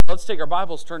Let's take our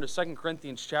Bibles, turn to 2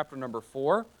 Corinthians chapter number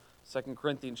 4. 2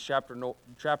 Corinthians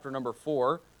chapter number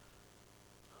 4.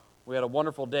 We had a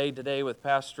wonderful day today with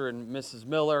Pastor and Mrs.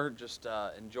 Miller, just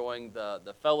enjoying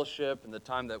the fellowship and the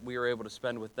time that we were able to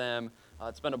spend with them.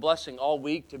 It's been a blessing all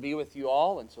week to be with you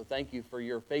all, and so thank you for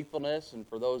your faithfulness, and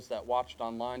for those that watched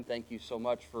online, thank you so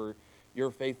much for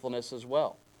your faithfulness as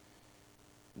well.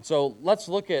 And so let's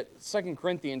look at 2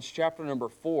 Corinthians chapter number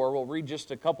 4. We'll read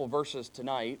just a couple verses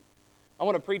tonight. I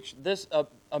want to preach this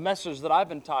a message that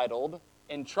I've entitled,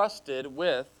 Entrusted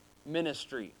with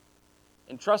Ministry.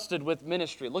 Entrusted with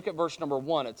ministry. Look at verse number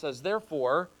 1. It says,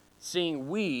 "Therefore, seeing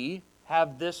we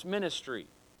have this ministry."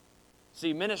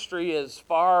 See, ministry is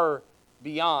far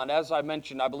beyond, as I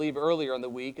mentioned, I believe earlier in the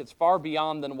week, it's far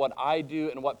beyond than what I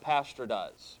do and what Pastor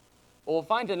does. But we'll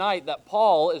find tonight that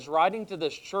Paul is writing to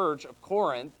this church of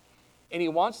Corinth, and he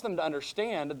wants them to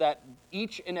understand that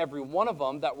each and every one of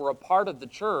them that were a part of the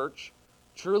church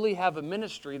truly have a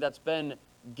ministry that's been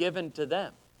given to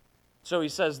them. So he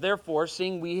says, "Therefore,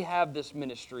 seeing we have this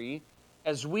ministry,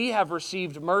 as we have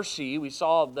received mercy," we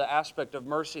saw the aspect of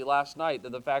mercy last night,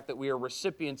 the fact that we are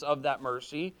recipients of that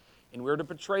mercy, and we're to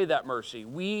portray that mercy.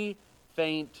 "We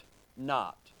faint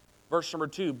not." Verse number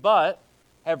 2, "But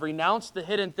have renounced the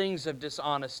hidden things of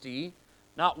dishonesty,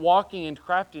 not walking in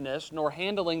craftiness, nor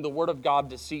handling the word of God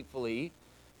deceitfully,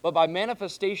 but by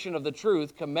manifestation of the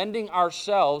truth, commending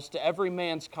ourselves to every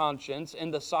man's conscience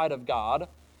in the sight of God.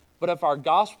 But if our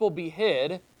gospel be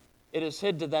hid, it is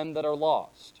hid to them that are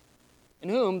lost, in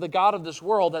whom the God of this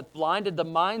world hath blinded the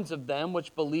minds of them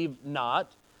which believe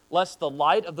not, lest the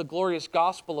light of the glorious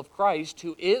gospel of Christ,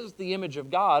 who is the image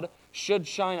of God, should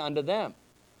shine unto them.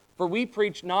 For we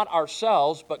preach not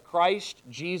ourselves, but Christ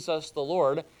Jesus the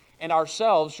Lord, and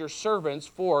ourselves your servants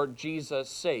for Jesus'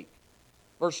 sake."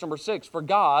 Verse number 6, "For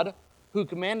God, who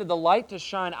commanded the light to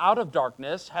shine out of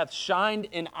darkness, hath shined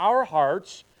in our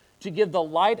hearts to give the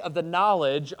light of the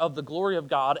knowledge of the glory of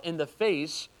God in the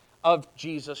face of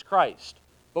Jesus Christ.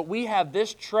 But we have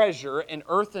this treasure in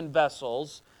earthen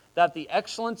vessels, that the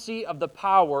excellency of the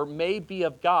power may be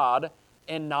of God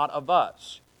and not of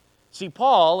us." See,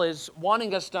 Paul is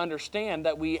wanting us to understand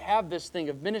that we have this thing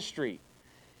of ministry.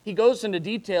 He goes into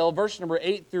detail, verse number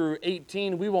 8 through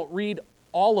 18. We won't read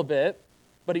all of it,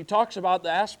 but he talks about the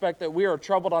aspect that we are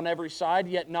troubled on every side,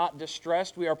 yet not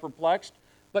distressed. We are perplexed,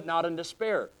 but not in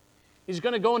despair. He's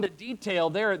going to go into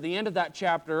detail there at the end of that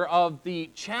chapter of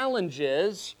the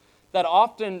challenges that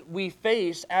often we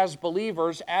face as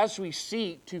believers as we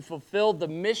seek to fulfill the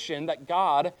mission that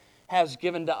God has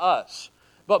given to us.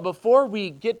 But before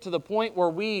we get to the point where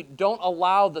we don't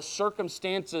allow the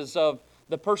circumstances of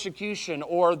the persecution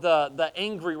or the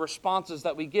angry responses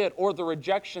that we get or the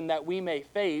rejection that we may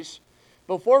face,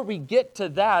 before we get to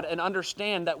that and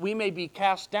understand that we may be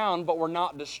cast down but we're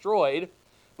not destroyed,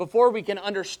 before we can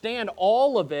understand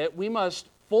all of it, we must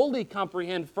fully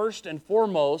comprehend first and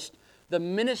foremost the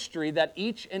ministry that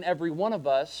each and every one of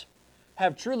us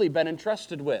have truly been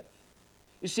entrusted with.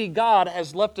 You see, God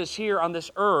has left us here on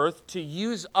this earth to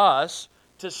use us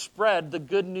to spread the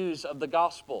good news of the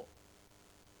gospel.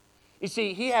 You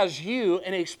see, He has you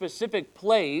in a specific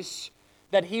place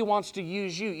that He wants to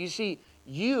use you. You see,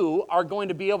 you are going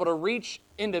to be able to reach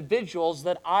individuals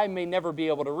that I may never be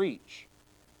able to reach.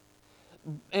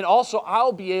 And also,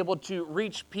 I'll be able to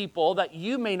reach people that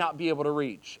you may not be able to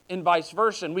reach, and vice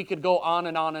versa. And we could go on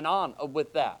and on and on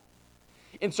with that.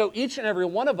 And so each and every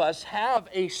one of us have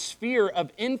a sphere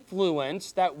of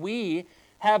influence that we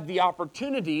have the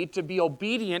opportunity to be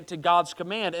obedient to God's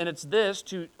command, and it's this,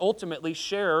 to ultimately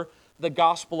share the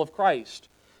gospel of Christ.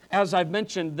 As I've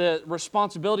mentioned, the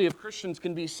responsibility of Christians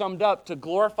can be summed up to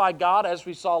glorify God, as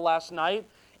we saw last night,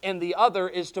 and the other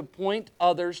is to point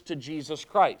others to Jesus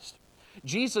Christ.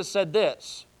 Jesus said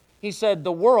this. He said,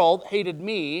 "The world hated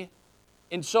me,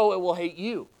 and so it will hate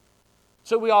you."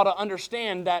 So we ought to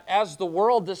understand that as the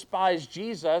world despised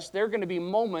Jesus, there are going to be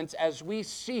moments as we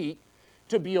seek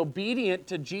to be obedient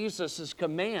to Jesus'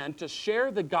 command to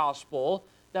share the gospel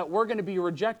that we're going to be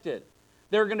rejected.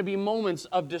 There are going to be moments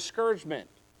of discouragement.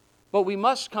 But we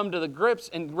must come to the grips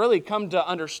and really come to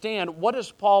understand, what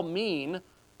does Paul mean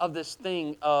of this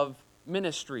thing of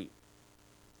ministry?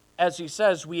 As he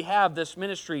says, we have this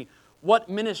ministry. What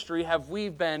ministry have we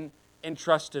been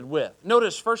entrusted with?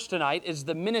 Notice first tonight is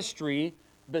the ministry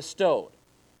bestowed.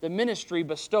 The ministry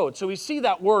bestowed. So we see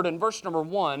that word in verse number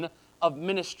 1 of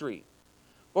ministry.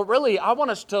 But really, I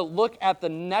want us to look at the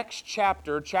next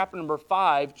chapter, chapter number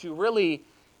 5, to really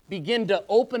begin to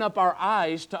open up our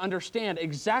eyes to understand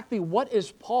exactly what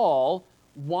is Paul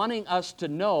wanting us to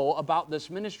know about this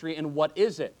ministry and what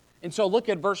is it. And so look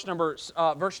at verse number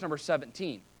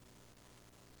 17.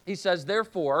 He says,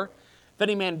 therefore, if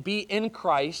any man be in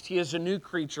Christ, he is a new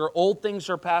creature. Old things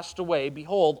are passed away.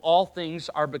 Behold, all things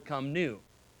are become new.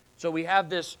 So we have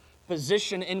this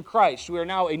position in Christ. We are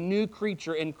now a new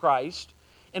creature in Christ.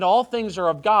 And all things are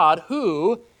of God,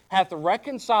 who hath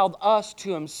reconciled us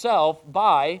to himself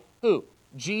by, who?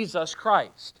 Jesus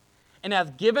Christ. And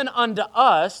hath given unto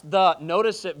us the,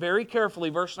 notice it very carefully,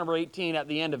 verse number 18 at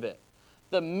the end of it,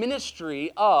 the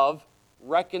ministry of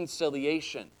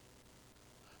reconciliation.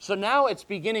 So now it's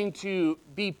beginning to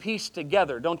be pieced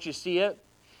together. Don't you see it?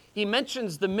 He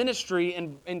mentions the ministry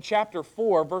in chapter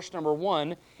 4, verse number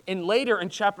 1. And later in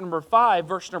chapter number 5,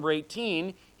 verse number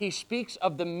 18, he speaks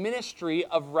of the ministry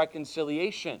of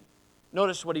reconciliation.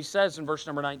 Notice what he says in verse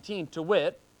number 19. To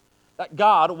wit, that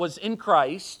God was in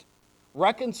Christ,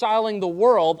 reconciling the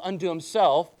world unto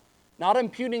himself, not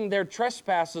imputing their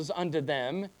trespasses unto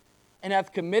them, and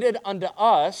hath committed unto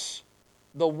us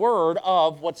the word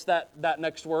of, what's that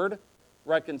next word?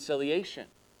 Reconciliation.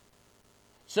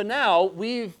 So now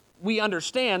we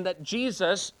understand that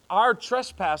Jesus, our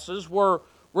trespasses were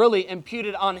really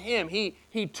imputed on him.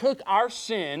 He took our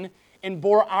sin and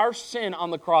bore our sin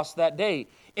on the cross that day.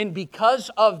 And because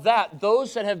of that,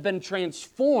 those that have been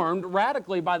transformed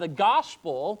radically by the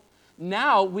gospel,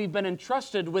 now we've been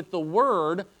entrusted with the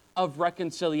word of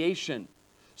reconciliation.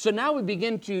 So now we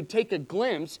begin to take a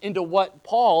glimpse into what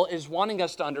Paul is wanting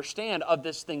us to understand of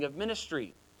this thing of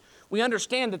ministry. We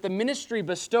understand that the ministry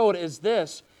bestowed is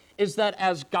this, is that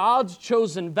as God's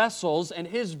chosen vessels and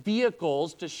his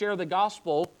vehicles to share the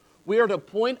gospel, we are to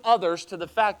point others to the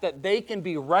fact that they can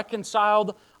be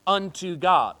reconciled unto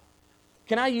God.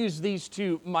 Can I use these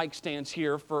two mic stands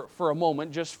here for a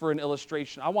moment, just for an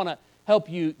illustration? I want to help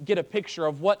you get a picture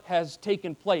of what has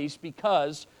taken place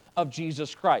because of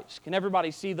Jesus Christ. Can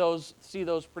everybody see those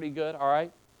pretty good? All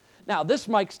right. Now, this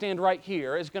mic stand right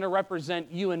here is going to represent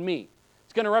you and me.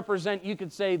 It's going to represent, you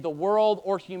could say, the world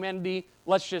or humanity.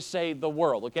 Let's just say the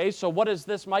world, okay? So what does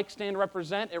this mic stand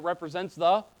represent? It represents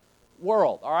the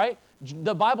world, all right?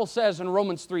 The Bible says in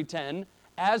Romans 3:10,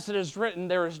 as it is written,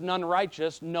 there is none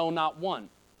righteous, no, not one.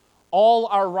 All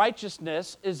our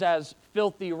righteousness is as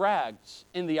filthy rags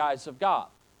in the eyes of God.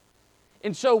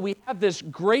 And so we have this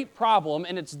great problem,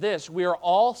 and it's this: we are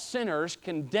all sinners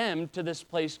condemned to this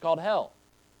place called hell.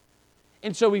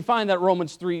 And so we find that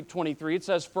Romans 3:23, it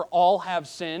says, for all have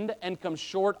sinned and come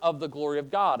short of the glory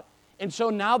of God. And so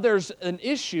now there's an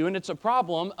issue, and it's a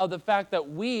problem of the fact that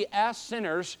we as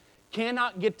sinners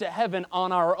cannot get to heaven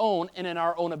on our own and in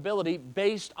our own ability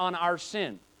based on our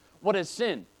sin. What is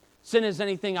sin? Sin is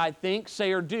anything I think,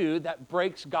 say, or do that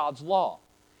breaks God's law.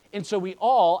 And so we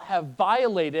all have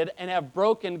violated and have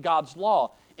broken God's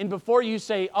law. And before you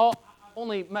say, oh, I've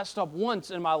only messed up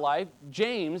once in my life,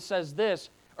 James says this,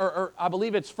 or I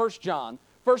believe it's 1 John.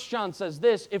 1 John says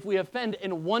this: if we offend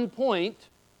in one point,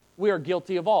 we are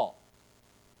guilty of all.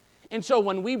 And so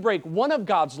when we break one of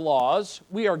God's laws,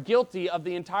 we are guilty of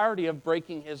the entirety of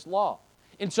breaking his law.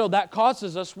 And so that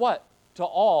causes us what? To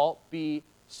all be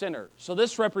sinners. So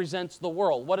this represents the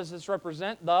world. What does this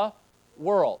represent? The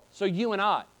world. So you and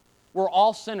I, we're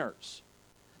all sinners.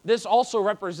 This also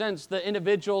represents the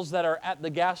individuals that are at the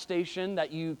gas station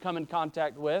that you come in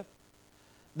contact with.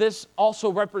 This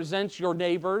also represents your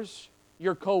neighbors,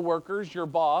 your co-workers, your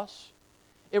boss.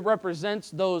 It represents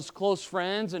those close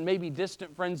friends and maybe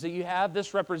distant friends that you have.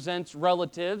 This represents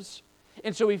relatives.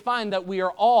 And so we find that we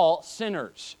are all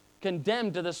sinners,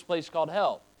 condemned to this place called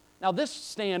hell. Now this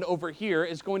stand over here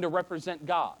is going to represent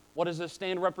God. What does this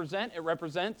stand represent? It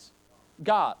represents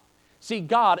God. See,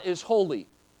 God is holy.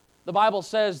 The Bible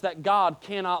says that God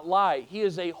cannot lie. He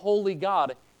is a holy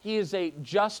God. He is a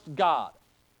just God.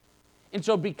 And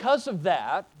so because of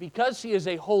that, because he is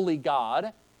a holy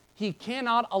God, he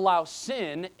cannot allow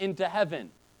sin into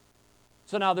heaven.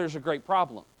 So now there's a great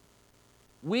problem.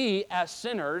 We, as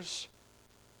sinners,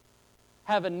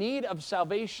 have a need of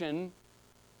salvation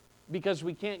because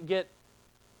we can't get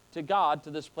to God,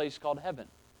 to this place called heaven.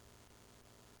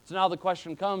 So now the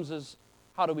question comes is,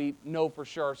 how do we know for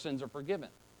sure our sins are forgiven?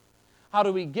 How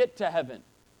do we get to heaven?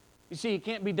 You see, it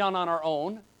can't be done on our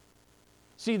own.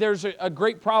 See, there's a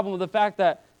great problem with the fact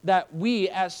that we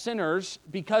as sinners,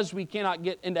 because we cannot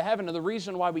get into heaven, and the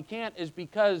reason why we can't is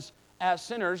because as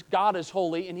sinners, God is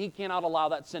holy and he cannot allow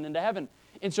that sin into heaven.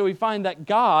 And so we find that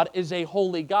God is a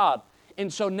holy God.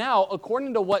 And so now,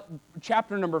 according to what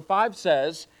chapter number 5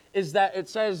 says, is that it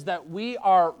says that we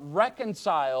are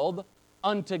reconciled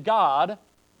unto God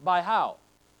by how?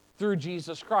 Through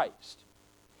Jesus Christ.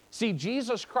 See,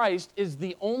 Jesus Christ is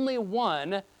the only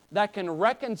one that can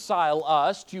reconcile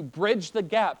us, to bridge the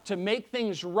gap, to make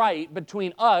things right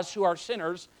between us who are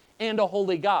sinners and a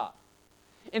holy God.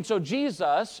 And so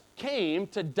Jesus came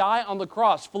to die on the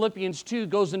cross. Philippians 2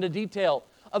 goes into detail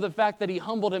of the fact that he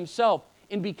humbled himself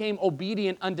and became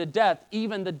obedient unto death,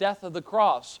 even the death of the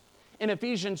cross. And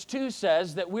Ephesians 2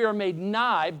 says that we are made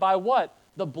nigh by what?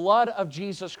 The blood of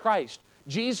Jesus Christ.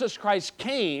 Jesus Christ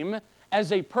came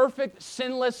as a perfect,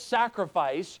 sinless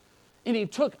sacrifice, and he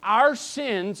took our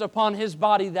sins upon his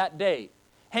body that day,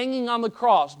 hanging on the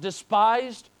cross,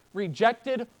 despised,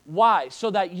 rejected. Why? So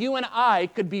that you and I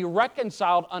could be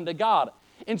reconciled unto God.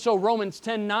 And so Romans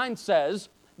 10:9 says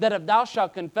that if thou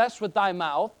shalt confess with thy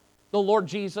mouth the Lord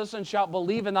Jesus, and shalt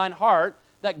believe in thine heart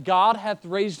that God hath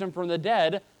raised him from the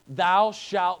dead, thou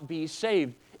shalt be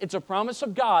saved. It's a promise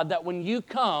of God that when you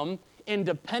come in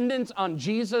dependence on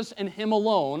Jesus and him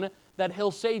alone, that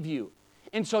he'll save you.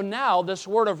 And so now this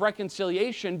word of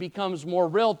reconciliation becomes more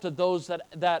real to those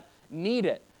that need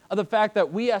it. Of the fact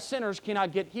that we as sinners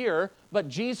cannot get here, but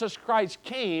Jesus Christ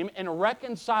came and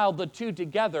reconciled the two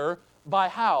together by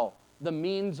how? The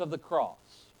means of the cross.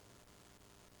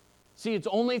 See, it's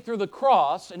only through the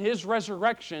cross and his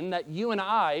resurrection that you and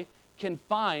I can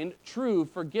find true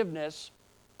forgiveness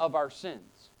of our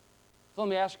sins. So let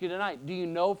me ask you tonight, do you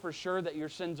know for sure that your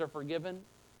sins are forgiven?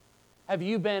 Have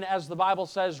you been, as the Bible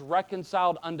says,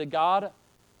 reconciled unto God?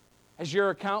 Has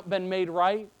your account been made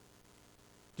right?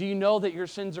 Do you know that your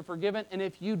sins are forgiven? And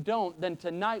if you don't, then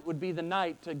tonight would be the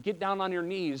night to get down on your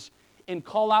knees and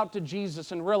call out to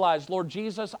Jesus and realize, Lord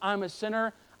Jesus, I'm a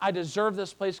sinner. I deserve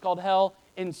this place called hell,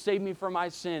 and save me from my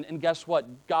sin. And guess what?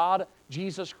 God,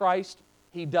 Jesus Christ,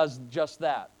 he does just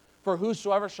that. For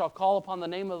whosoever shall call upon the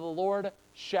name of the Lord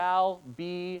shall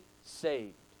be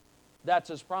saved. That's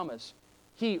his promise.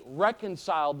 He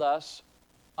reconciled us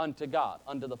unto God,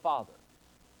 unto the Father.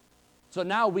 So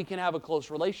now we can have a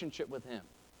close relationship with him.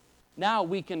 Now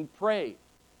we can pray.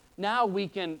 Now we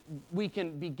can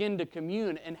begin to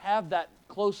commune and have that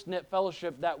close-knit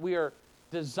fellowship that we are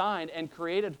designed and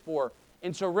created for.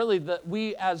 And so really,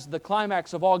 we as the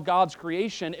climax of all God's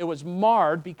creation, it was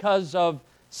marred because of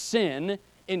sin,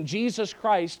 and Jesus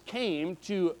Christ came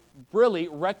to really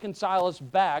reconcile us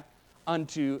back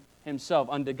unto himself,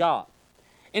 unto God.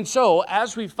 And so,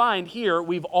 as we find here,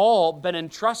 we've all been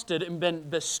entrusted and been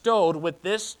bestowed with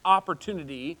this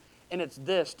opportunity, and it's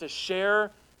this, to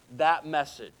share that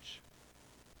message.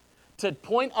 To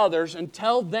point others and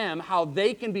tell them how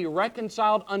they can be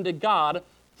reconciled unto God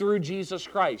through Jesus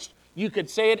Christ. You could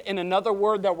say it in another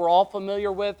word that we're all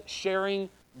familiar with, sharing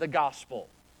the gospel.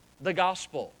 The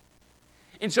gospel.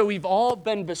 And so we've all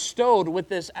been bestowed with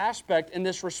this aspect and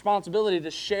this responsibility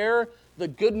to share the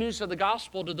good news of the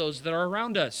gospel to those that are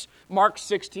around us. Mark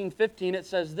 16:15, it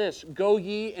says this, go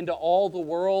ye into all the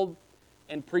world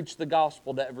and preach the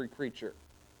gospel to every creature.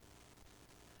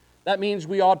 That means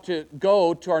we ought to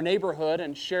go to our neighborhood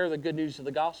and share the good news of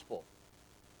the gospel.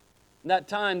 And that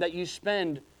time that you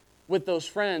spend with those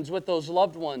friends, with those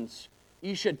loved ones,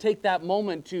 you should take that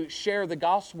moment to share the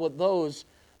gospel with those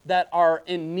that are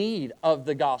in need of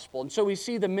the gospel. And so we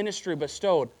see the ministry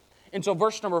bestowed. And so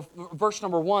verse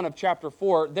number 1 of chapter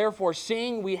 4, therefore,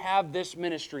 seeing we have this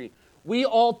ministry, we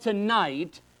all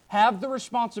tonight have the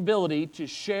responsibility to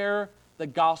share the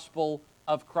gospel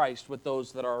of Christ with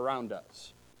those that are around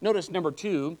us. Notice number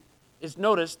 2 is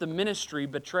notice the ministry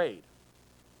betrayed.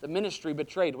 The ministry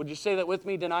betrayed. Would you say that with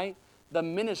me tonight? The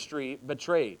ministry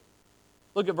betrayed.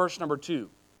 Look at verse number 2.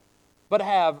 But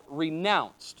have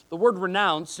renounced. The word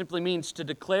renounce simply means to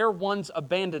declare one's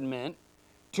abandonment,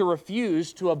 to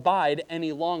refuse to abide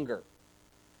any longer.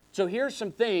 So here's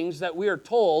some things that we are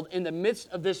told in the midst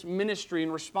of this ministry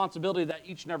and responsibility that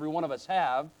each and every one of us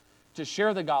have to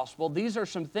share the gospel. These are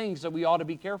some things that we ought to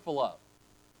be careful of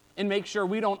and make sure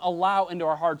we don't allow into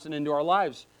our hearts and into our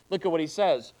lives. Look at what he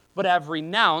says. But have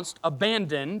renounced,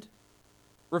 abandoned,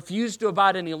 refused to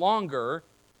abide any longer,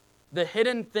 the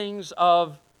hidden things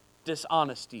of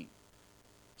dishonesty.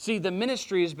 See, the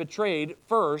ministry is betrayed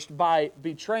first by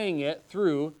betraying it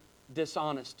through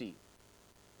dishonesty.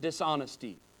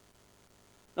 Dishonesty.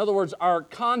 In other words, our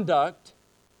conduct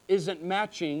isn't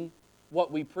matching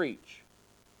what we preach.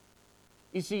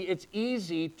 You see, it's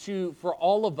easy for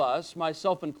all of us,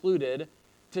 myself included,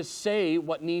 to say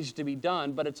what needs to be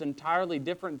done, but it's an entirely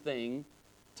different thing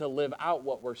to live out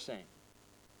what we're saying.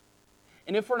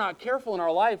 And if we're not careful in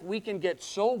our life, we can get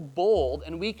so bold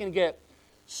and we can get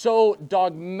so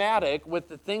dogmatic with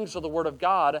the things of the Word of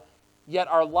God, yet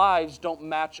our lives don't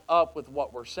match up with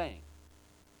what we're saying.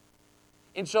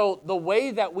 And so the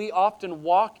way that we often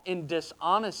walk in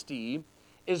dishonesty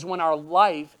is when our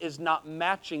life is not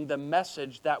matching the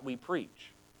message that we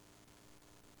preach.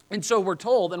 And so we're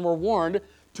told and we're warned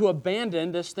to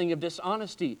abandon this thing of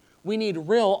dishonesty. We need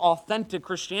real, authentic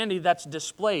Christianity that's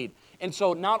displayed. And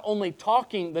so not only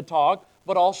talking the talk,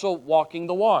 but also walking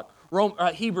the walk.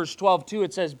 Hebrews 12:2,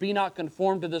 it says, "Be not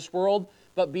conformed to this world,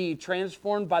 but be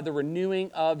transformed by the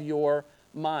renewing of your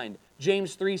mind."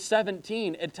 James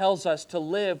 3:17, it tells us to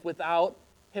live without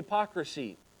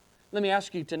hypocrisy. Let me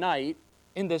ask you tonight,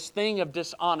 in this thing of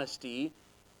dishonesty,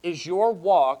 is your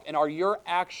walk and are your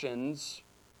actions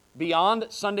beyond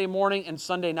Sunday morning and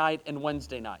Sunday night and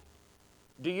Wednesday night?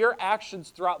 Do your actions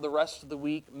throughout the rest of the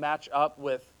week match up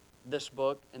with this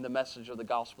book and the message of the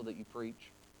gospel that you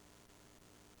preach?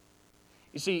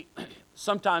 You see,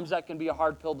 sometimes that can be a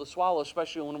hard pill to swallow,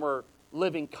 especially when we're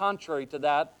living contrary to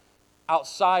that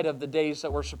outside of the days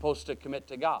that we're supposed to commit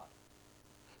to God.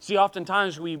 See,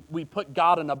 oftentimes we put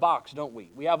God in a box, don't we?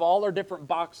 We have all our different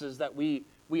boxes that we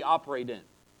operate in.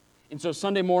 And so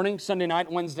Sunday morning, Sunday night,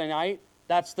 Wednesday night,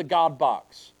 that's the God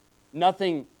box.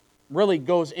 Nothing really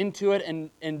goes into it,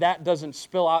 and that doesn't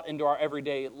spill out into our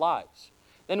everyday lives.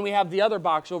 Then we have the other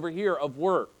box over here of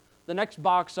work, the next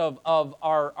box of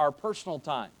our personal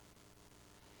time.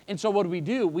 And so what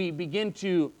do? We begin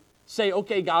to say,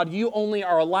 okay, God, you only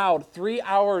are allowed 3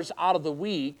 hours out of the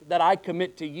week that I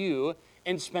commit to you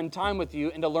and spend time with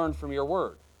you and to learn from your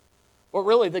word. But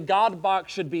really, the God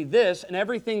box should be this, and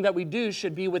everything that we do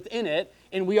should be within it,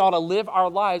 and we ought to live our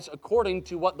lives according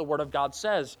to what the Word of God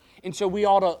says. And so we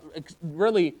ought to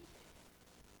really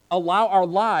allow our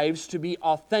lives to be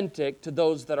authentic to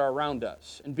those that are around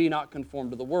us and be not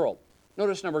conformed to the world.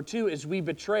 Notice number 2 is we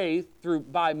betray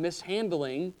by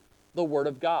mishandling the Word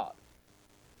of God.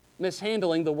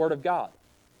 Mishandling the Word of God.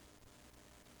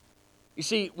 You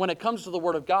see, when it comes to the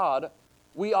Word of God,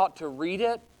 we ought to read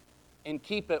it and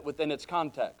keep it within its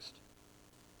context.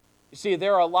 You see,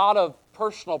 there are a lot of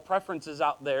personal preferences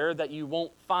out there that you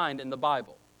won't find in the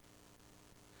Bible.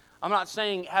 I'm not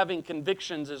saying having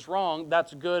convictions is wrong.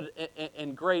 That's good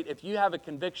and great. If you have a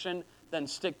conviction, then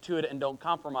stick to it and don't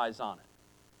compromise on it.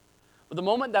 But the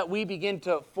moment that we begin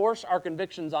to force our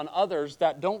convictions on others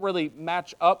that don't really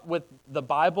match up with the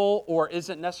Bible or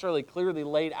isn't necessarily clearly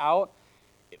laid out,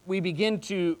 we begin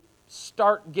to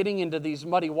start getting into these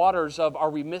muddy waters of, are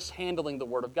we mishandling the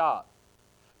Word of God?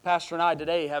 Pastor and I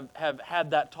today have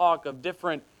had that talk of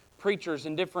different preachers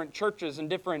in different churches and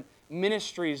different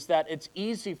ministries that it's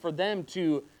easy for them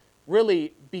to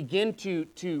really begin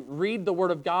to read the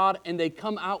Word of God and they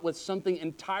come out with something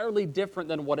entirely different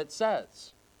than what it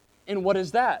says. And what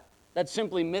is that? That's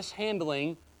simply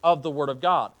mishandling of the Word of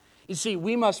God. You see,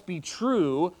 we must be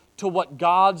true to what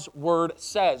God's Word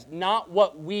says, not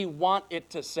what we want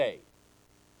it to say.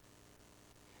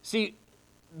 See,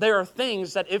 there are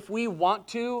things that if we want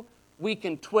to, we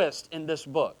can twist in this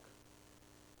book.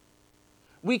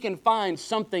 We can find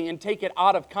something and take it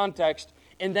out of context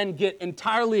and then get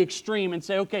entirely extreme and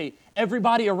say, okay,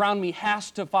 everybody around me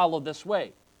has to follow this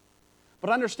way.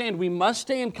 But understand, we must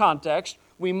stay in context.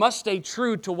 We must stay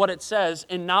true to what it says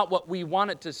and not what we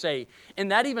want it to say.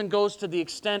 And that even goes to the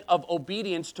extent of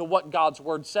obedience to what God's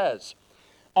Word says.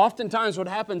 Oftentimes what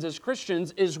happens as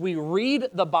Christians is we read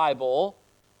the Bible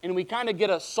and we kind of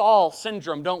get a Saul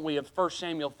syndrome, don't we, of 1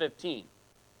 Samuel 15.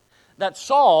 That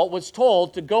Saul was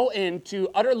told to go in to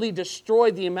utterly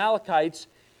destroy the Amalekites.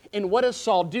 And what does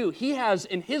Saul do? He has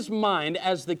in his mind,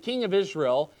 as the king of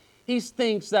Israel, he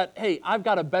thinks that, hey, I've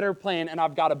got a better plan and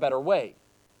I've got a better way.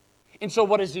 And so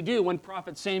what does he do when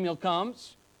Prophet Samuel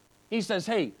comes? He says,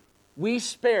 hey, we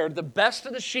spared the best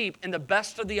of the sheep and the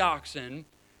best of the oxen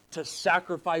to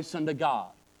sacrifice unto God.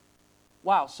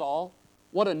 Wow, Saul,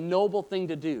 what a noble thing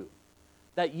to do.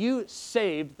 That you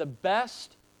saved the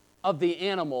best of the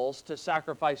animals to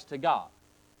sacrifice to God.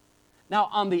 Now,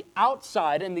 on the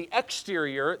outside and the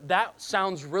exterior, that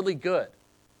sounds really good.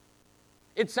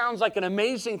 It sounds like an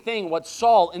amazing thing what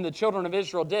Saul and the children of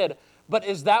Israel did. But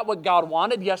is that what God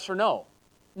wanted? Yes or no?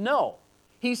 No.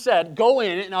 He said, go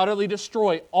in and utterly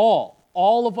destroy all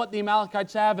of what the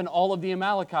Amalekites have and all of the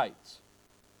Amalekites.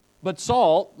 But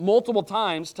Saul, multiple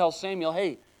times, tells Samuel,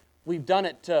 hey, we've done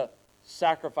it to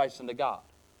sacrifice unto God.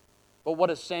 But what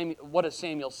does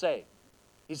Samuel say?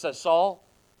 He says, Saul,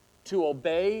 to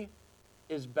obey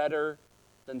is better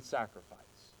than sacrifice.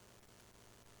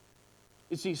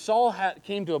 You see, Saul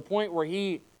came to a point where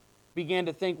he began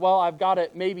to think, well, I've got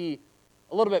it maybe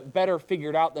a little bit better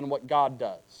figured out than what God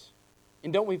does.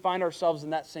 And don't we find ourselves in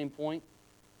that same point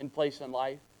and place in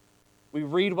life? We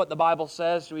read what the Bible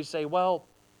says and we say, well,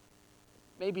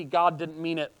 maybe God didn't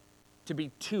mean it to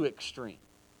be too extreme.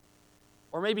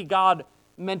 Or maybe God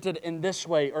meant it in this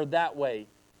way or that way.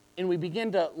 And we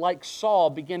begin to, like Saul,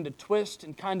 begin to twist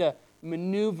and kind of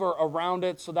maneuver around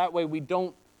it so that way we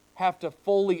don't have to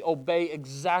fully obey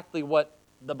exactly what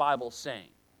the Bible's saying.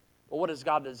 But what does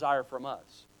God desire from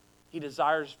us? He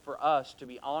desires for us to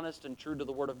be honest and true to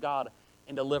the Word of God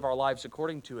and to live our lives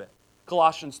according to it.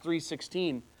 Colossians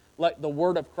 3:16, let the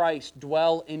word of Christ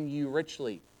dwell in you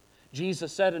richly.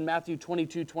 Jesus said in Matthew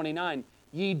 22:29,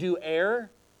 ye do err,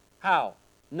 how?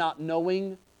 Not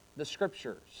knowing the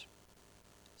Scriptures.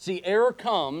 See, error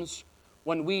comes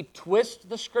when we twist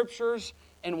the Scriptures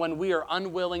and when we are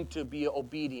unwilling to be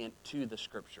obedient to the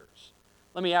Scriptures.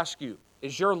 Let me ask you,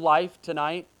 is your life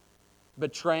tonight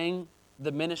betraying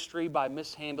the ministry by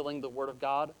mishandling the Word of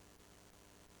God?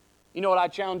 You know what I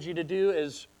challenge you to do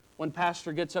is when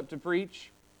pastor gets up to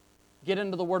preach, get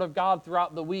into the Word of God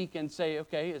throughout the week and say,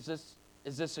 okay, is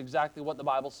this exactly what the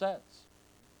Bible says?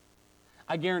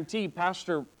 I guarantee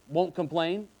pastor won't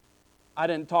complain. I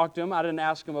didn't talk to him. I didn't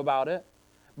ask him about it.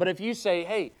 But if you say,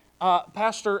 hey,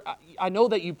 pastor, I know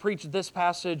that you preached this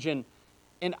passage and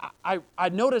I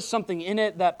noticed something in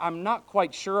it that I'm not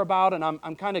quite sure about and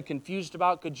I'm kind of confused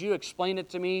about. Could you explain it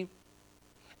to me?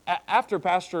 After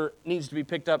pastor needs to be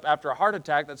picked up after a heart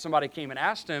attack that somebody came and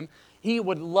asked him, he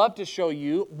would love to show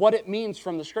you what it means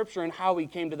from the Scripture and how he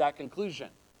came to that conclusion.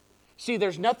 See,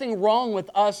 there's nothing wrong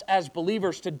with us as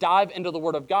believers to dive into the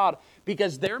Word of God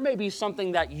because there may be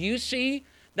something that you see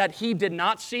that he did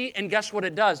not see, and guess what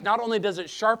it does? Not only does it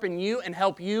sharpen you and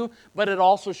help you, but it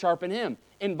also sharpens him,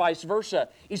 and vice versa.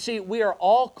 You see, we are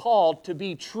all called to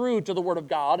be true to the Word of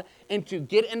God and to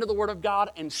get into the Word of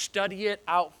God and study it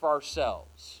out for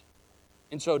ourselves.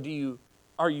 And so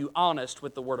are you honest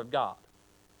with the Word of God?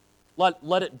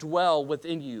 Let it dwell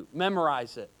within you.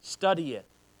 Memorize it. Study it.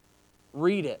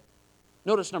 Read it.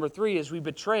 Notice number 3 is we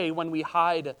betray when we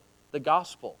hide the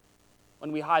gospel.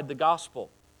 When we hide the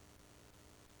gospel.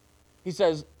 He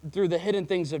says, through the hidden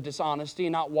things of dishonesty,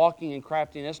 not walking in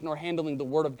craftiness, nor handling the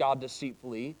word of God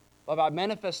deceitfully, but by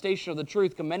manifestation of the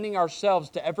truth, commending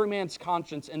ourselves to every man's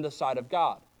conscience in the sight of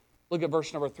God. Look at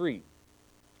verse number 3.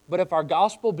 But if our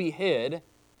gospel be hid,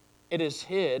 it is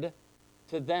hid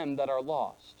to them that are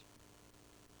lost.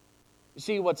 You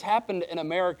see, what's happened in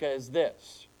America is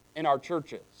this, in our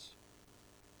churches,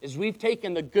 is we've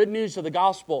taken the good news of the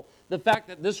gospel, the fact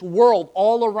that this world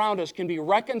all around us can be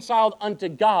reconciled unto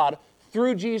God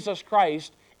through Jesus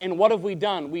Christ, and what have we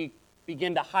done? We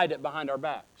begin to hide it behind our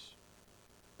backs.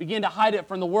 Begin to hide it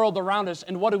from the world around us,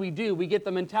 and what do? We get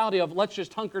the mentality of let's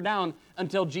just hunker down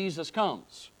until Jesus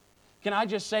comes. Can I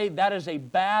just say that is a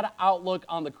bad outlook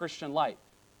on the Christian life?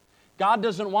 God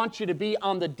doesn't want you to be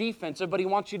on the defensive, but He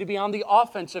wants you to be on the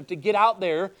offensive, to get out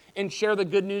there and share the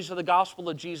good news of the gospel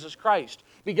of Jesus Christ.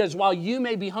 Because while you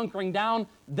may be hunkering down,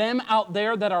 them out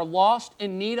there that are lost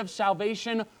in need of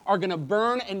salvation are going to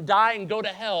burn and die and go to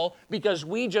hell because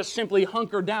we just simply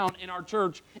hunker down in our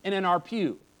church and in our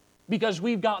pew because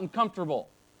we've gotten comfortable.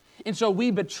 And so we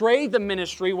betray the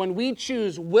ministry when we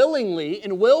choose willingly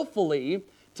and willfully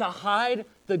to hide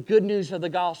the good news of the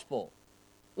gospel.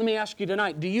 Let me ask you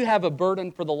tonight, do you have a burden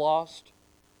for the lost?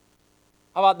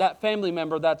 How about that family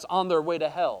member that's on their way to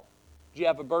hell? Do you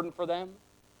have a burden for them?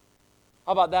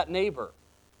 How about that neighbor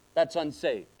that's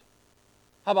unsaved?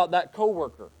 How about that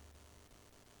coworker?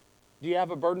 Do you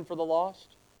have a burden for the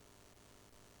lost?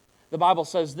 The Bible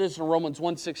says this in Romans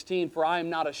 1:16, for I am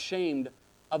not ashamed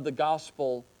of the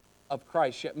gospel of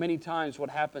Christ. Yet many times what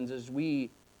happens is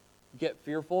we get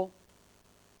fearful,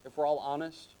 if we're all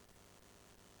honest.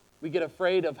 We get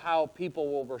afraid of how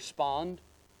people will respond.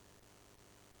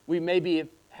 We maybe have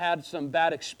had some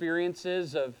bad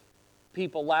experiences of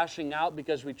people lashing out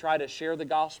because we try to share the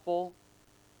gospel.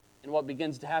 And what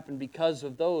begins to happen because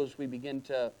of those, we begin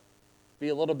to be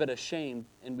a little bit ashamed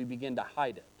and we begin to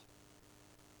hide it.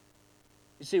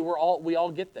 You see, we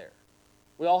all get there.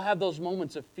 We all have those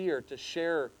moments of fear to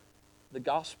share the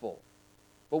gospel.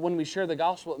 But when we share the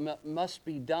gospel, it must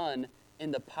be done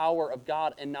in the power of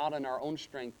God and not in our own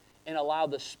strength, and allow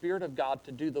the Spirit of God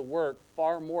to do the work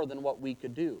far more than what we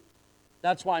could do.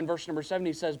 That's why in verse number 7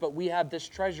 he says, but we have this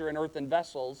treasure in earthen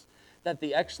vessels, that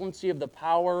the excellency of the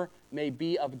power may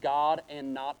be of God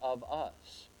and not of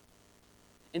us.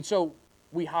 And so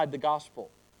we hide the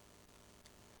gospel.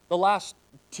 The last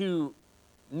 2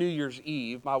 New Year's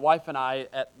Eve, my wife and I,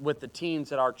 with the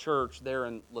teens at our church there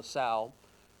in LaSalle,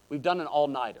 we've done an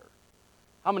all-nighter.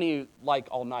 How many of you like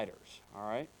all-nighters, all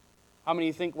right? How many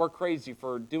of you think we're crazy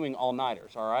for doing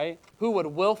all-nighters, all right? Who would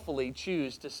willfully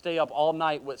choose to stay up all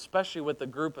night, especially with a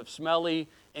group of smelly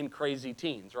and crazy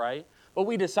teens, right? But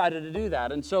we decided to do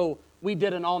that, and so we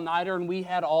did an all-nighter, and we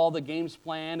had all the games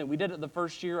planned, and we did it the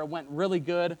first year. It went really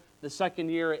good. The second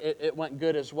year, it went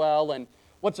good as well, and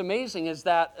what's amazing is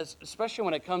that, especially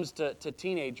when it comes to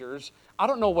teenagers, I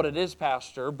don't know what it is,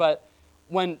 Pastor, but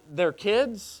when they're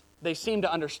kids, they seem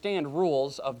to understand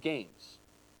rules of games.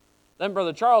 Then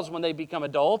Brother Charles, when they become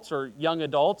adults or young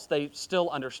adults, they still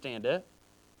understand it.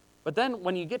 But then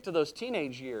when you get to those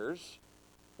teenage years,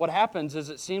 what happens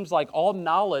is it seems like all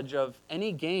knowledge of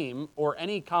any game or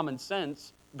any common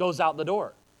sense goes out the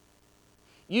door.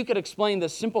 You could explain the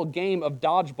simple game of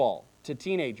dodgeball to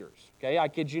teenagers, okay? I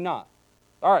kid you not.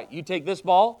 All right, you take this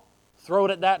ball, throw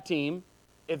it at that team.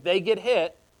 If they get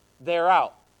hit, they're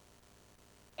out.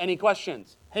 Any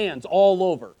questions? Hands all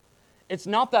over. It's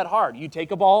not that hard. You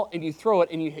take a ball and you throw it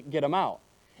and you get them out.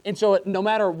 And so no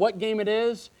matter what game it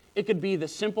is, it could be the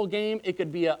simple game, it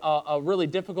could be a really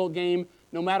difficult game.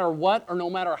 No matter what or no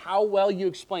matter how well you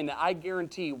explain it, I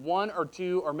guarantee one or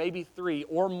two or maybe three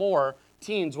or more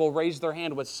teens will raise their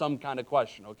hand with some kind of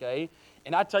question, okay?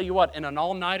 And I tell you what, in an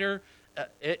all-nighter,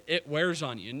 it wears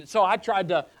on you. And so I tried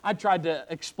to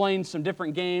explain some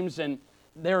different games, and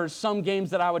there are some games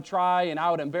that I would try, and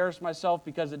I would embarrass myself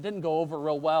because it didn't go over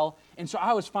real well. And so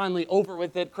I was finally over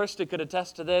with it. Krista could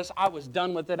attest to this. I was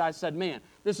done with it. I said, man,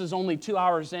 this is only 2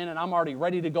 hours in, and I'm already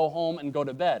ready to go home and go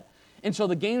to bed. And so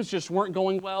the games just weren't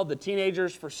going well. The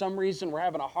teenagers, for some reason, were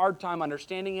having a hard time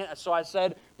understanding it. So I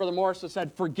said, Brother Morris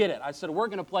said, forget it. I said, we're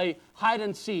going to play hide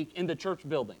and seek in the church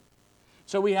building.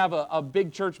 So we have a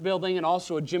big church building and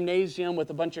also a gymnasium with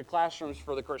a bunch of classrooms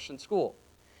for the Christian school.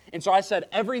 And so I said,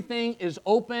 everything is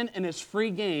open and is free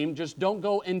game. Just don't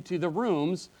go into the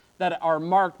rooms that are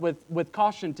marked with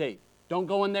caution tape. Don't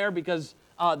go in there because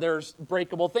there's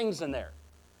breakable things in there.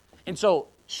 And so,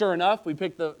 sure enough, we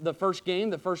picked the first game.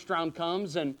 The first round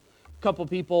comes, and a couple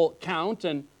people count,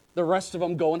 and the rest of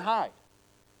them go and hide.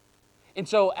 And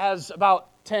so as about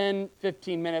 10,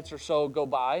 15 minutes or so go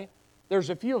by, there's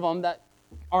a few of them that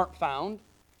aren't found,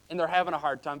 and they're having a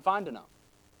hard time finding them.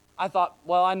 I thought,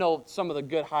 well, I know some of the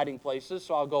good hiding places,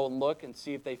 so I'll go and look and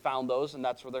see if they found those, and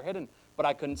that's where they're hidden. But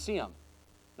I couldn't see them.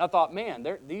 And I thought, man,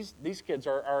 these kids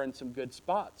are in some good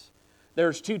spots.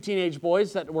 There's 2 teenage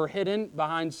boys that were hidden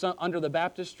under the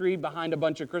baptistry behind a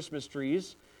bunch of Christmas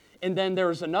trees. And then there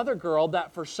was another girl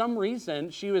that for some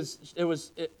reason, it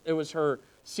was her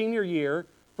senior year,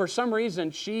 for some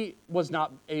reason she was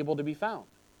not able to be found.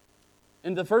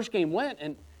 And the first game went,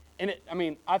 and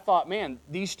I thought, man,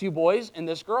 these 2 boys and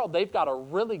this girl, they've got a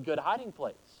really good hiding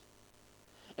place.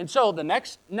 And so the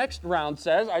next round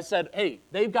I said, hey,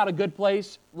 they've got a good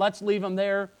place, let's leave them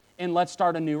there, and let's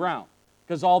start a new round.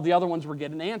 Because all the other ones were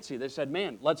getting antsy. They said,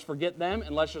 man, let's forget them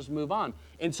and let's just move on.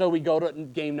 And so we go to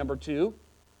game number 2,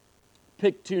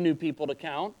 pick 2 new people to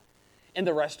count, and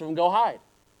the rest of them go hide.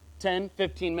 10,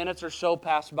 15 minutes or so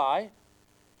pass by,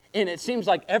 and it seems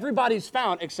like everybody's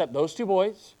found except those 2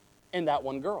 boys and that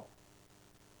one girl.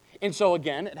 And so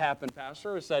again, it happened,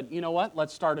 Pastor. We said, you know what,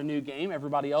 let's start a new game.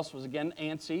 Everybody else was again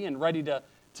antsy and ready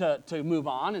to move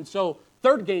on. And so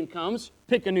third game comes,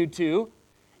 pick a new 2.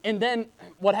 And then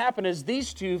what happened is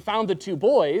these 2 found the 2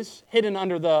 boys hidden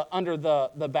under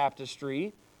the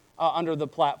baptistry, under the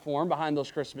platform behind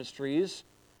those Christmas trees,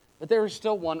 but there was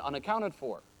still one unaccounted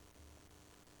for.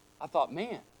 I thought,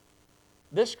 man,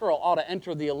 this girl ought to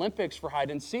enter the Olympics for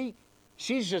hide and seek.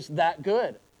 She's just that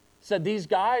good. Said these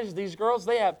guys, these girls,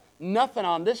 they have nothing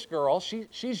on this girl.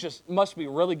 She's just must be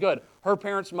really good. Her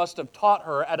parents must have taught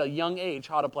her at a young age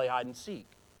how to play hide and seek.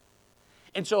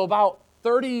 And so about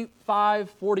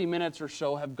 35, 40 minutes or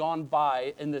so have gone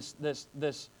by in this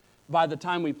by the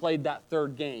time we played that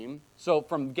third game. So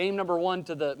from game number 1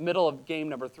 to the middle of game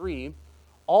number 3,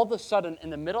 all of a sudden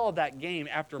in the middle of that game,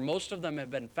 after most of them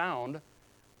have been found,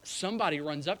 somebody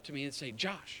runs up to me and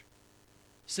Josh,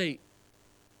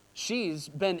 she's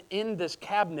been in this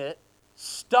cabinet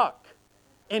stuck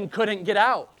and couldn't get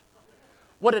out.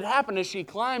 What had happened is she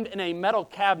climbed in a metal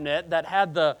cabinet that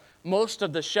had most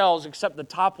of the shells except the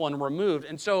top one removed.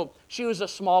 And so she was a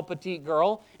small, petite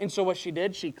girl. And so what she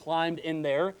did, she climbed in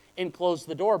there and closed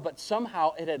the door. But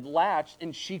somehow it had latched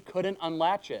and she couldn't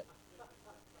unlatch it.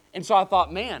 And so I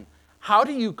thought, man, how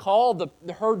do you call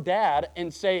her dad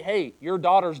and say, hey, your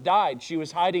daughter's died. She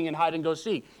was hiding in hide and go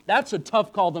seek. That's a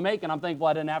tough call to make, and I'm thankful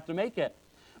I didn't have to make it.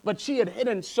 But she had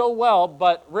hidden so well,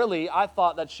 but really I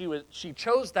thought that she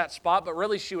chose that spot, but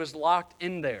really she was locked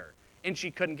in there, and she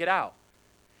couldn't get out.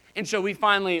 And so we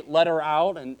finally let her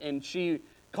out, and she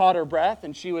caught her breath,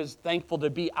 and she was thankful to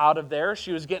be out of there.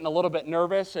 She was getting a little bit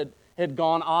nervous. It had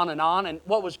gone on. And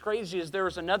what was crazy is there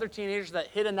was another teenager that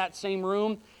hid in that same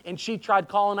room, and she tried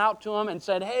calling out to him and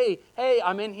said, hey,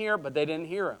 I'm in here, but they didn't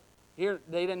hear him.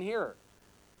 They didn't hear her.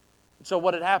 So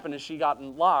what had happened is she got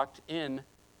locked in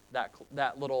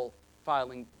that little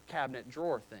filing cabinet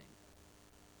drawer thing.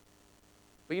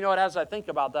 But you know what, as I think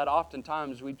about that,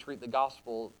 oftentimes we treat the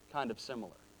gospel kind of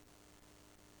similar.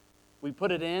 We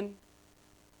put it in,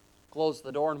 close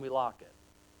the door, and we lock it.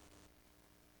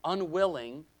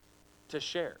 unwilling to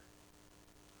share.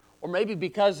 Or maybe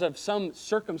because of some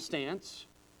circumstance,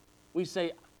 we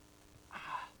say,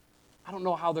 I don't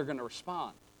know how they're going to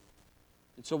respond.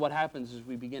 And so what happens is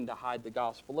we begin to hide the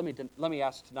gospel. Let me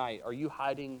ask tonight, are you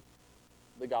hiding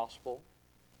the gospel?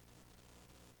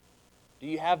 Do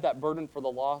you have that burden for the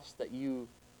lost that you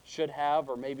should have,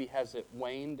 or maybe has it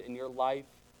waned in your life?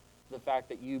 The fact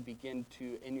that you begin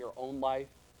to, in your own life,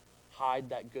 hide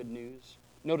that good news.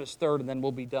 Notice third, and then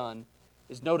we'll be done,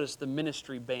 is notice the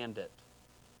ministry bandit.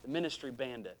 The ministry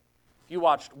bandit. If you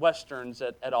watched Westerns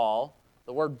at all,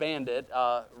 the word bandit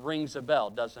rings a bell,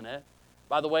 doesn't it?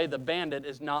 By the way, the bandit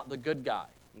is not the good guy,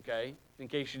 okay? In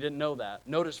case you didn't know that.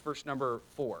 Notice verse number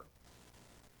 4.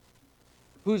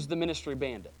 Who's the ministry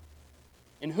bandit?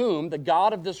 In whom the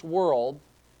God of this world,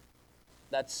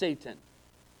 that's Satan.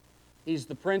 He's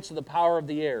the prince of the power of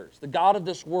the airs. The God of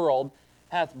this world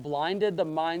hath blinded the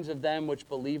minds of them which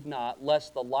believe not,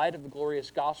 lest the light of the glorious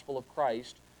gospel of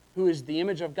Christ, who is the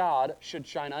image of God, should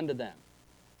shine unto them.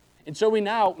 And so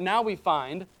now we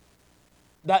find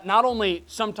that not only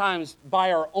sometimes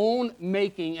by our own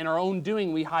making and our own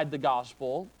doing we hide the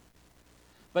gospel,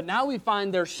 but now we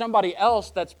find there's somebody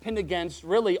else that's pinned against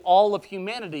really all of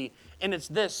humanity, and it's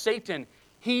this, Satan.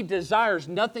 He desires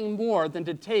nothing more than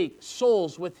to take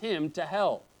souls with him to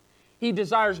hell. He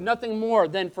desires nothing more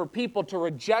than for people to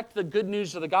reject the good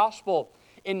news of the gospel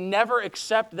and never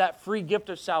accept that free gift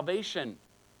of salvation.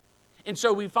 And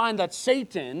so we find that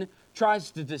Satan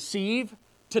tries to deceive,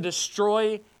 to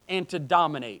destroy, and to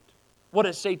dominate. What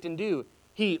does Satan do?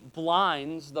 He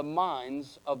blinds the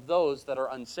minds of those that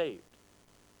are unsaved.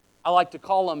 I like to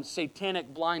call them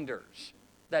satanic blinders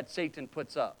that Satan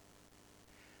puts up.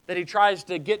 That he tries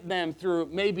to get them through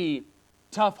maybe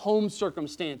tough home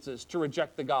circumstances to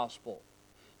reject the gospel.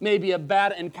 Maybe a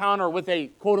bad encounter with a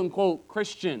quote-unquote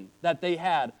Christian that they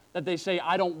had, that they say,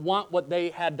 I don't want what they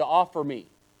had to offer me.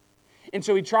 And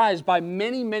so he tries by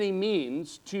many, many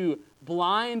means to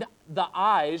blind the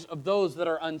eyes of those that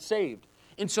are unsaved.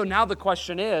 And so now the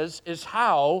question is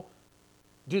how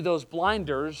do those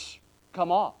blinders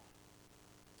come off?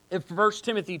 If 1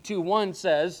 Timothy 2:1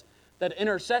 says that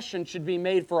intercession should be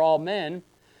made for all men,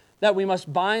 that we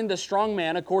must bind the strong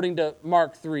man according to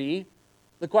Mark 3,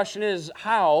 the question is,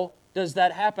 how does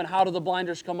that happen? How do the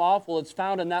blinders come off? Well, it's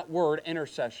found in that word,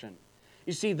 intercession.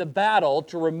 You see, the battle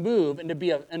to remove and to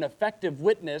be an effective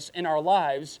witness in our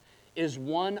lives is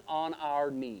one on our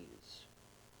knees.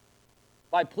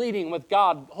 By pleading with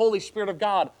God, Holy Spirit of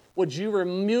God, would you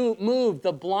remove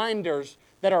the blinders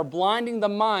that are blinding the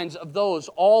minds of those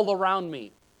all around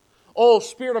me? Oh,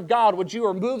 Spirit of God, would you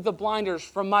remove the blinders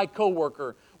from my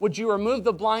coworker? Would you remove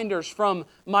the blinders from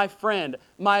my friend,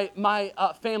 my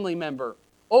family member?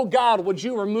 Oh God, would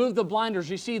you remove the blinders?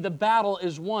 You see, the battle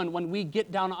is won when we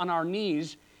get down on our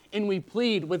knees and we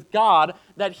plead with God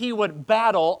that He would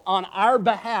battle on our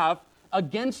behalf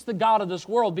against the God of this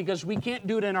world, because we can't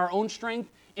do it in our own strength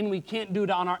and we can't do it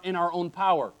in our own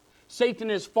power. Satan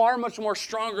is far much more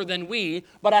stronger than we,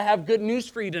 but I have good news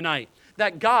for you tonight,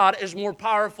 that God is more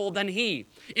powerful than he.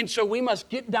 And so we must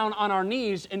get down on our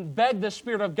knees and beg the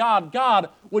Spirit of God, God,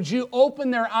 would you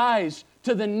open their eyes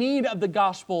to the need of the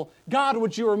gospel? God,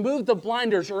 would you remove the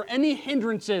blinders or any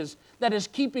hindrances that is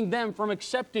keeping them from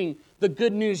accepting the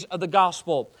good news of the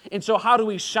gospel? And so how do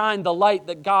we shine the light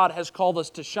that God has called us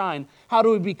to shine? How do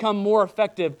we become more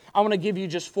effective? I want to give you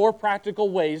just 4 practical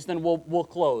ways, then we'll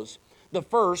close. The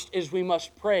first is we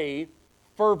must pray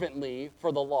fervently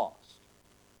for the lost.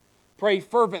 Pray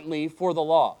fervently for the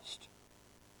lost.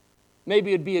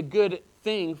 Maybe it'd be a good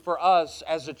thing for us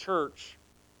as a church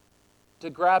to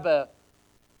grab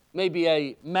maybe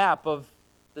a map of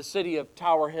the city of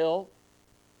Tower Hill,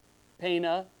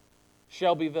 Pana,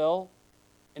 Shelbyville,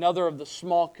 and other of the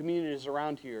small communities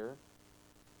around here,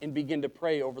 and begin to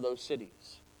pray over those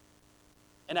cities.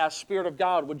 And ask, Spirit of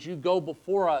God, would you go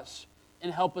before us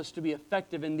and help us to be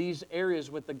effective in these areas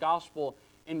with the gospel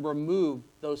and remove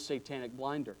those satanic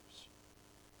blinders?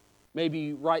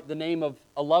 Maybe write the name of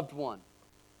a loved one.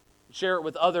 Share it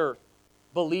with other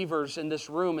believers in this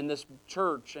room, in this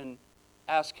church, and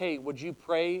ask, hey, would you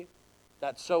pray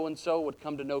that so-and-so would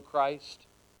come to know Christ?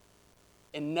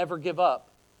 And never give up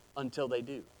until they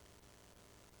do.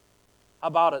 How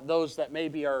about it, those that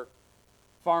maybe are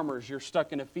farmers, you're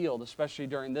stuck in a field, especially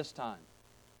during this time.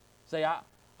 Say,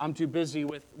 I'm too busy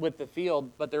with the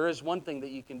field, but there is one thing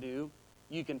that you can do.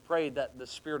 You can pray that the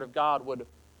Spirit of God would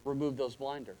remove those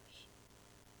blinders.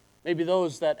 Maybe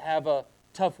those that have a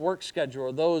tough work schedule,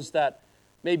 or those that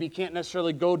maybe can't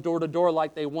necessarily go door to door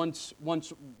like they once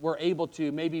were able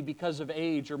to, maybe because of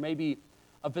age or maybe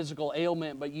a physical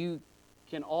ailment, but you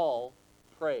can all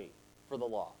pray for the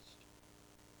lost.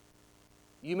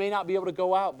 You may not be able to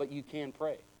go out, but you can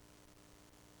pray.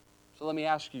 So let me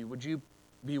ask you, would you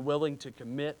be willing to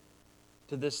commit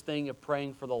to this thing of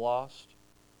praying for the lost?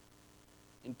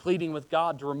 And pleading with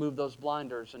God to remove those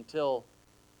blinders until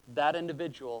that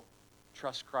individual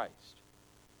trusts Christ.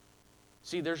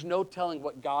 See, there's no telling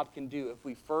what God can do if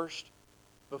we first,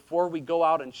 before we go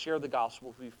out and share the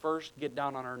gospel, if we first get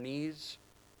down on our knees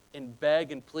and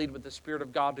beg and plead with the Spirit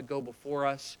of God to go before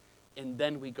us, and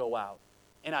then we go out.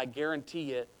 And I guarantee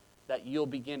you that you'll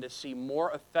begin to see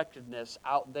more effectiveness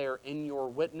out there in your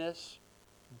witness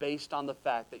based on the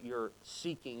fact that you're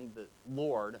seeking the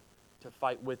Lord to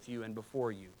fight with you and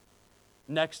before you.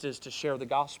 Next is to share the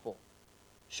gospel.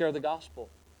 Share the gospel.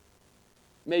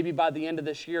 Maybe by the end of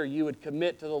this year, you would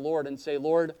commit to the Lord and say,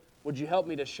 Lord, would you help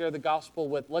me to share the gospel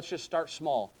with, let's just start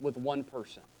small, with one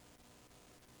person.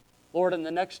 Lord, in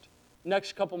the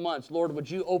next couple months, Lord, would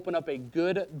you open up a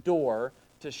good door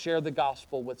to share the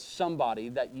gospel with somebody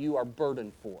that you are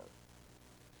burdened for?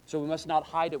 So we must not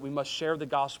hide it. We must share the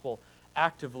gospel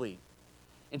actively.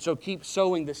 And so keep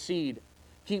sowing the seed.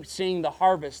 Keep seeing the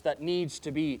harvest that needs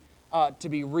to be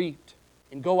reaped.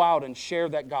 And go out and share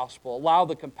that gospel. Allow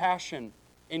the compassion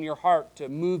in your heart to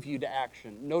move you to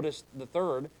action. Notice the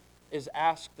third is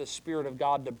ask the Spirit of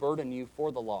God to burden you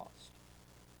for the lost.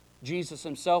 Jesus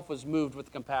himself was moved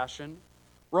with compassion.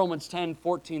 Romans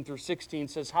 10:14-16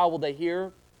 says, how will they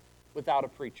hear without a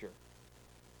preacher?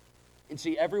 And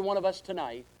see, every one of us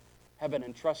tonight have been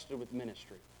entrusted with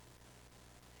ministry.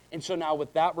 And so now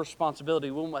with that responsibility,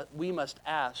 we must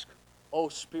ask, oh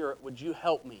Spirit, would you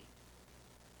help me?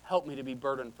 Help me to be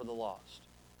burdened for the lost.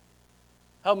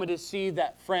 Help me to see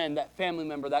that friend, that family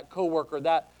member, that coworker,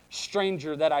 that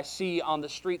stranger that I see on the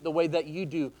street the way that you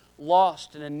do,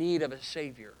 lost and in need of a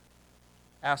Savior.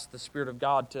 Ask the Spirit of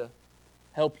God to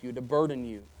help you, to burden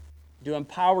you, to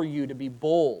empower you to be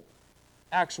bold.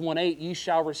 Acts 1:8, ye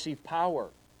shall receive power.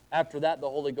 After that, the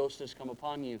Holy Ghost has come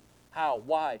upon you. How?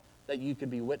 Why? That you could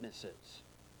be witnesses.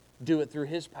 Do it through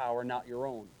His power, not your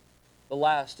own. The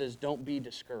last is don't be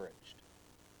discouraged.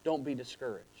 Don't be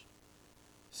discouraged.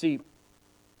 See,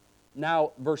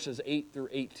 now verses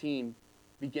 8-18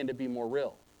 begin to be more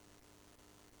real.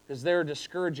 Because there are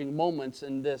discouraging moments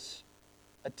in this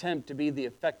attempt to be the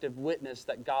effective witness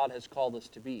that God has called us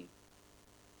to be.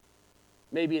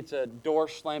 Maybe it's a door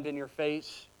slammed in your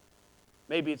face.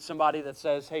 Maybe it's somebody that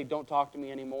says, hey, don't talk to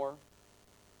me anymore.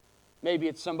 Maybe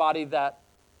it's somebody that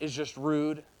is just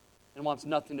rude and wants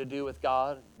nothing to do with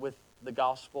God, with the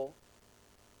gospel.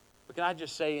 But can I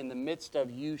just say, in the midst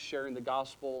of you sharing the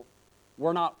gospel,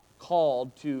 we're not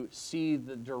called to see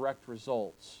the direct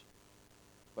results,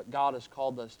 but God has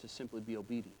called us to simply be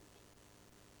obedient.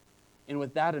 And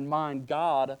with that in mind,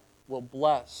 God will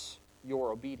bless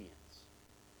your obedience.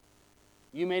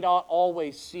 You may not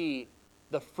always see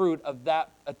the fruit of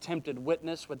that attempted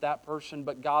witness with that person,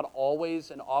 but God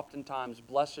always and oftentimes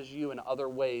blesses you in other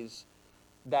ways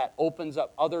that opens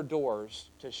up other doors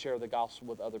to share the gospel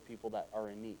with other people that are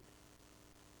in need.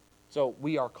 So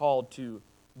we are called to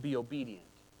be obedient.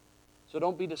 So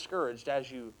don't be discouraged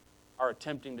as you are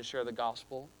attempting to share the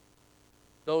gospel.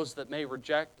 Those that may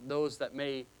reject, those that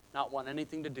may not want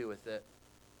anything to do with it,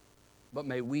 but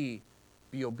may we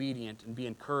be obedient and be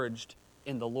encouraged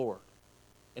in the Lord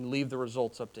and leave the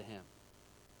results up to Him.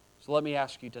 So let me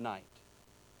ask you tonight,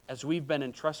 as we've been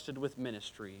entrusted with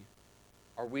ministry,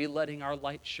 are we letting our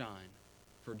light shine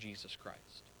for Jesus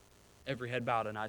Christ? Every head bowed and eyes